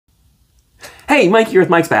Hey, Mike here with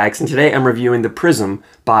Mike's Bags, and today I'm reviewing the Prism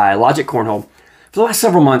by Logic Cornhole. For the last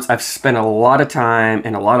several months, I've spent a lot of time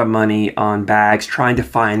and a lot of money on bags trying to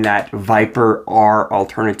find that Viper R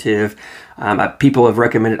alternative. People have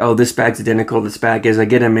recommended, oh, this bag's identical, this bag is. I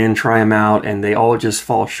get them in, try them out, and they all just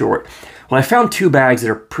fall short. Well, I found two bags that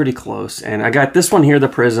are pretty close, and I got this one here, the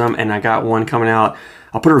Prism, and I got one coming out.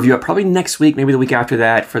 I'll put a review up probably next week, maybe the week after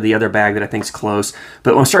that for the other bag that I think is close.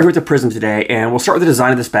 But we'll start here with the Prism today, and we'll start with the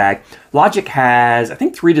design of this bag. Logic has, I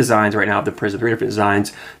think, 3 designs right now of the Prism, 3 different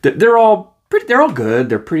designs. They're all good.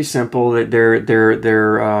 They're pretty simple.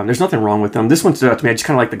 There's nothing wrong with them. This one stood out to me. I just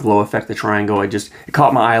kind of like the glow effect, the triangle. It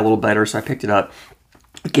caught my eye a little better, so I picked it up.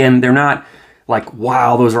 Again, they're not like,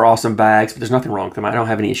 wow, those are awesome bags, but there's nothing wrong with them. I don't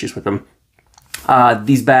have any issues with them.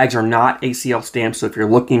 These bags are not ACL stamped, so if you're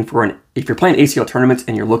looking for if you're playing ACL tournaments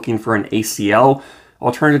and you're looking for an ACL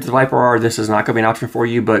alternative to the Viper R, this is not going to be an option for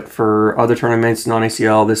you. But for other tournaments,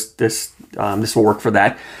 non-ACL, this will work for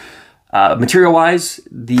that. Material-wise,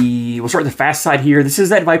 we'll start with the fast side here. This is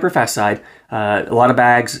that Viper fast side. A lot of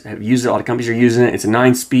bags have used it. A lot of companies are using it. It's a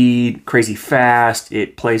 9-speed, crazy fast.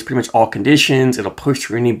 It plays pretty much all conditions. It'll push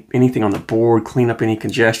through anything on the board, clean up any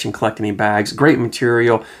congestion, collect any bags. Great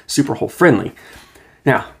material, super hole friendly.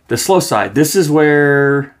 Now, the slow side. This is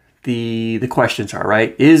where the questions are,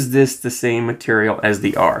 right? Is this the same material as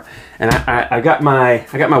the R? And I got my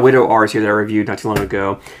Widow R's here that I reviewed not too long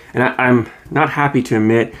ago, and I'm not happy to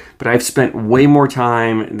admit, but I've spent way more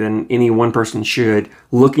time than any one person should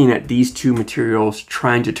looking at these two materials,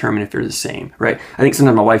 trying to determine if they're the same, right? I think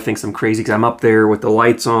sometimes my wife thinks I'm crazy because I'm up there with the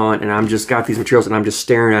lights on and I'm just got these materials and I'm just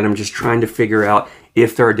staring at them, just trying to figure out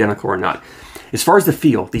if they're identical or not. As far as the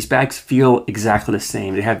feel, these bags feel exactly the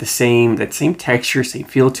same. They have that same texture, same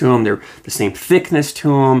feel to them. They're the same thickness to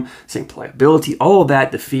them, same playability, all of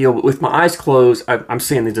that, the feel. But with my eyes closed, I'm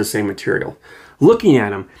saying they're the same material. Looking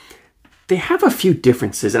at them, they have a few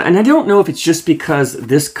differences. And I don't know if it's just because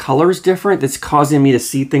this color is different that's causing me to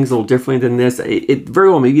see things a little differently than this. It very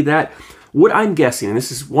well may be that. What I'm guessing, and this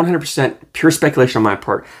is 100% pure speculation on my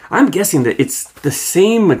part, I'm guessing that it's the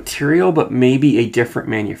same material, but maybe a different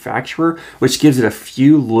manufacturer, which gives it a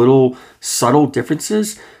few little subtle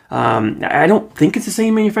differences. I don't think it's the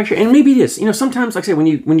same manufacturer, and maybe it is. You know, sometimes, like I say, when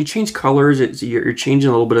you change colors, you're changing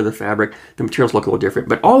a little bit of the fabric. The materials look a little different.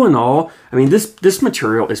 But all in all, I mean, this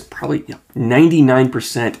material is probably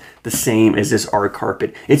 99% the same as this R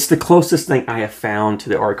carpet. It's the closest thing I have found to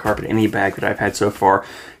the R carpet in any bag that I've had so far,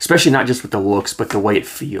 especially not just with the looks, but the way it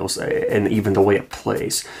feels and even the way it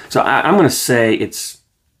plays. So I'm going to say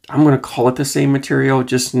I'm going to call it the same material.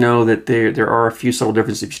 Just know that there are a few subtle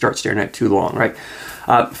differences if you start staring at it too long, right?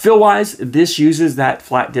 Feel-wise, this uses that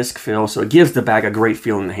flat disc feel, so it gives the bag a great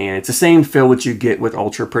feel in the hand. It's the same feel that you get with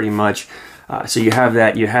Ultra pretty much. So you have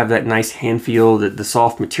that nice hand feel, the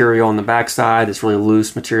soft material on the backside, this really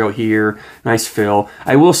loose material here, nice feel.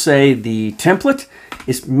 I will say the template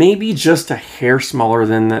is maybe just a hair smaller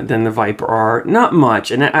than the Viper R, not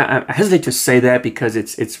much. And I hesitate to say that because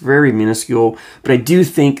it's very minuscule, but I do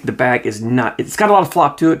think the bag is not. It's got a lot of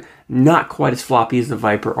flop to it, not quite as floppy as the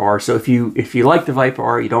Viper R. So if you like the Viper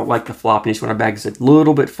R, you don't like the flop, and you just want a bag that's a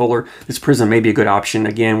little bit fuller, this Prism may be a good option.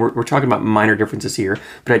 Again, we're talking about minor differences here,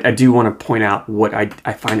 but I do want to point out what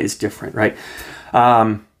I find is different, right?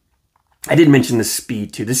 I did mention the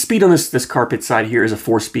speed too. The speed on this carpet side here is a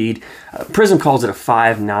 4-speed. Prism calls it a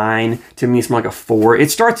 5.9. To me, it's more like a 4.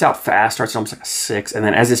 It starts out fast, starts almost like a 6, and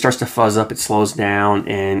then as it starts to fuzz up, it slows down.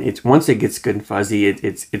 And once it gets good and fuzzy,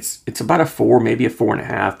 it's about a 4, maybe a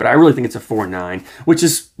 4.5. But I really think it's a 4.9, which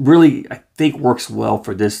is really, I think, works well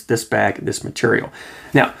for this bag, this material.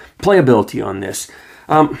 Now, playability on this.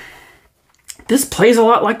 This plays a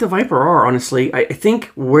lot like the Viper R. Honestly, I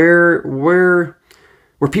think where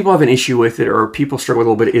people have an issue with it or people struggle with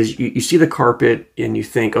a little bit is you see the carpet and you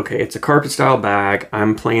think, okay, it's a carpet style bag.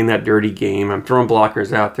 I'm playing that dirty game. I'm throwing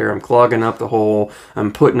blockers out there. I'm clogging up the hole.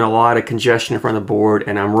 I'm putting a lot of congestion in front of the board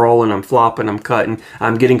and I'm rolling, I'm flopping, I'm cutting,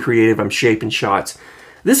 I'm getting creative, I'm shaping shots.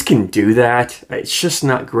 This can do that. It's just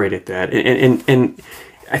not great at that. And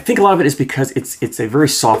I think a lot of it is because it's a very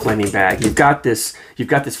soft landing bag. You've got this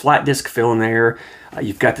flat disc fill in there.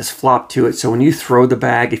 You've got this flop to it. So when you throw the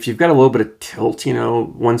bag, if you've got a little bit of tilt, you know,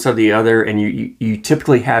 one side or the other, and you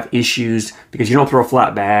typically have issues because you don't throw a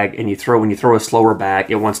flat bag, and when you throw a slower bag,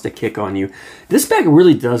 it wants to kick on you. This bag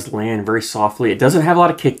really does land very softly. It doesn't have a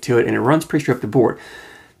lot of kick to it, and it runs pretty straight up the board.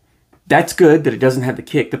 That's good that it doesn't have the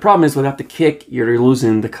kick. The problem is without the kick, you're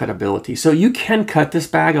losing the cutability. So you can cut this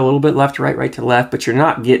bag a little bit left to right, right to left, but you're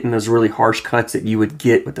not getting those really harsh cuts that you would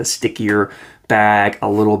get with a stickier bag, a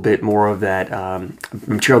little bit more of that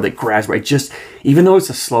material that grabs, right? Just, even though it's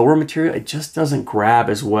a slower material, it just doesn't grab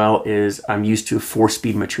as well as I'm used to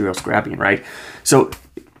 4-speed materials grabbing, right? So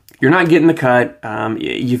you're not getting the cut.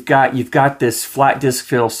 You've got this flat disc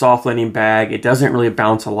fill, soft landing bag. It doesn't really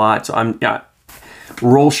bounce a lot. So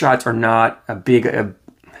roll shots are not a big,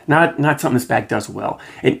 not something this bag does well.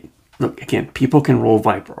 Look, again, people can roll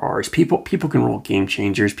Viper R's. People can roll Game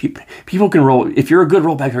Changers. People can roll, if you're a good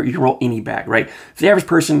roll bag, you can roll any bag, right? For the average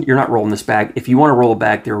person, you're not rolling this bag. If you want to roll a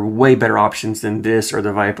bag, there are way better options than this or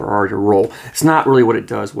the Viper R to roll. It's not really what it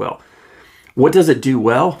does well. What does it do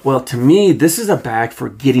well? Well, to me, this is a bag for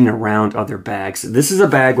getting around other bags. This is a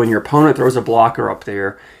bag when your opponent throws a blocker up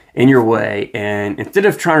there in your way, and instead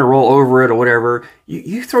of trying to roll over it or whatever,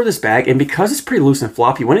 you throw this bag, and because it's pretty loose and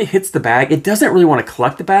floppy, when it hits the bag, it doesn't really want to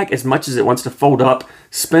collect the bag as much as it wants to fold up,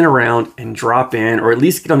 spin around, and drop in, or at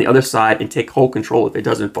least get on the other side and take whole control if it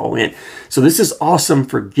doesn't fall in. So this is awesome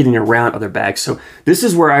for getting around other bags. So this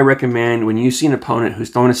is where I recommend when you see an opponent who's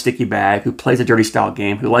throwing a sticky bag, who plays a dirty style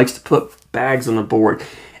game, who likes to put bags on the board,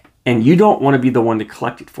 and you don't want to be the one to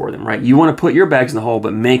collect it for them, right? You want to put your bags in the hole,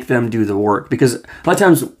 but make them do the work. Because a lot of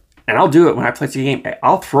times, and I'll do it when I play the game,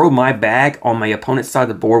 I'll throw my bag on my opponent's side of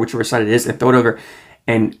the board, whichever side it is, and throw it over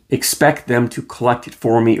and expect them to collect it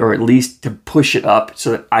for me, or at least to push it up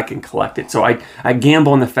so that I can collect it. So I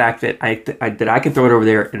gamble on the fact that I can throw it over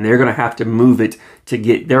there, and they're going to have to move it to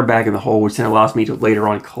get their bag in the hole, which then allows me to later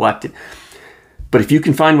on collect it. But if you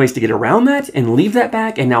can find ways to get around that and leave that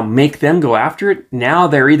bag and now make them go after it, now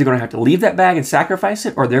they're either going to have to leave that bag and sacrifice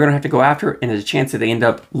it, or they're going to have to go after it, and there's a chance that they end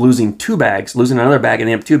up losing 2 bags, losing another bag, and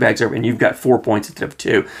they have 2 bags over, and you've got 4 points instead of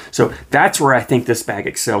 2. So that's where I think this bag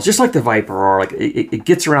excels. Just like the Viper R, like it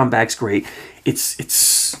gets around bags great.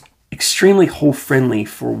 It's extremely hole friendly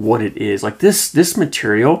for what it is. Like this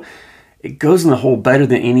material, it goes in the hole better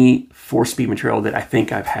than any 4-speed material that I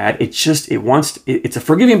think I've had. It's a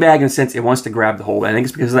forgiving bag in a sense. It wants to grab the hole. I think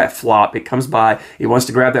it's because of that flop. It comes by, it wants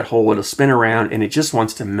to grab that hole, it'll spin around, and it just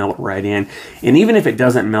wants to melt right in. And even if it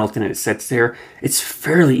doesn't melt and it sits there, it's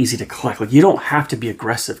fairly easy to collect. Like, you don't have to be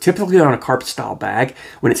aggressive. Typically on a carpet style bag,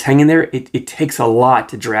 when it's hanging there, it takes a lot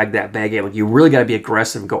to drag that bag in. Like, you really got to be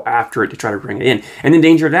aggressive and go after it to try to bring it in. And the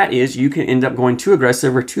danger of that is you can end up going too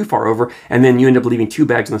aggressive or too far over, and then you end up leaving 2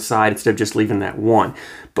 bags on the side instead of just leaving that 1.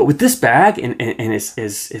 But with this bag, and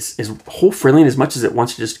is hole friendly, and as much as it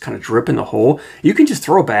wants to just kind of drip in the hole, you can just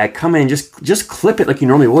throw a bag, come in, just clip it like you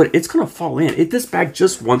normally would. It's going to fall in. This bag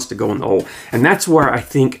just wants to go in the hole. And that's where I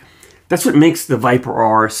think, that's what makes the Viper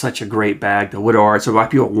R such a great bag, the Widow R. So why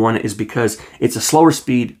people want it is because it's a slower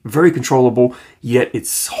speed, very controllable, yet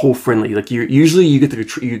it's hole friendly. Like usually you get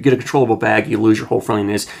a controllable bag, you lose your hole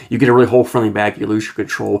friendliness. You get a really hole friendly bag, you lose your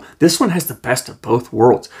control. This one has the best of both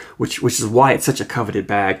worlds, which is why it's such a coveted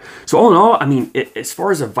bag. So all in all, I mean, as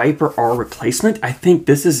far as a Viper R replacement, I think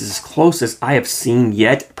this is as close as I have seen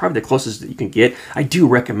yet. Probably the closest that you can get. I do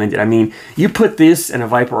recommend it. I mean, you put this and a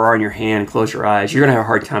Viper R in your hand, close your eyes, you're gonna have a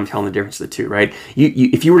hard time telling the difference of the two, right?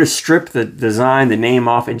 If you were to strip the design, the name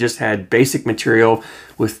off, and just had basic material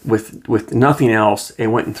with nothing else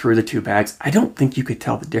and went and threw the 2 bags, I don't think you could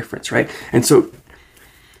tell the difference, right? And so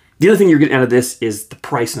the other thing you're getting out of this is the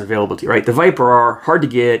price and availability, right? The Viper R, hard to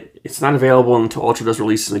get. It's not available until Ultra does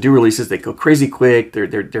releases. When they do releases, they go crazy quick.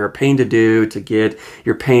 They're a pain to do, to get.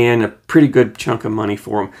 You're paying a pretty good chunk of money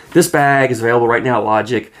for them. This bag is available right now at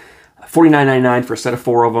Logic, $49.99 for a set of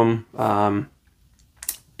 4 of them.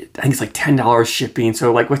 I think it's like $10 shipping.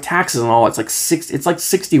 So like with taxes and all, it's like $61,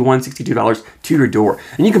 $62 to your door.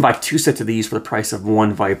 And you can buy 2 sets of these for the price of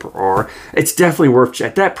 1 Viper R. It's definitely worth,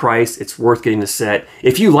 at that price, it's worth getting the set.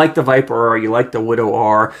 If you like the Viper R, you like the Widow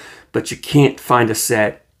R, but you can't find a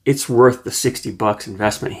set, it's worth the $60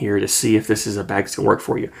 investment here to see if this is a bag that's gonna work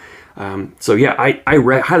for you. So yeah, I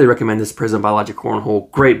highly recommend this Prism by Logic Cornhole.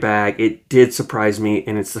 Great bag. It did surprise me,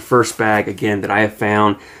 and it's the first bag, again, that I have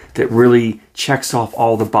found that really checks off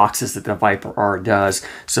all the boxes that the Viper R does.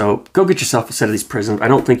 So go get yourself a set of these Prisms. I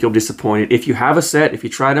don't think you'll be disappointed. If you have a set, if you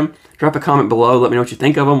tried them, drop a comment below. Let me know what you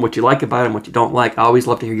think of them, what you like about them, what you don't like. I always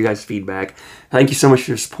love to hear you guys' feedback. Thank you so much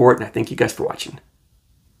for your support, and I thank you guys for watching.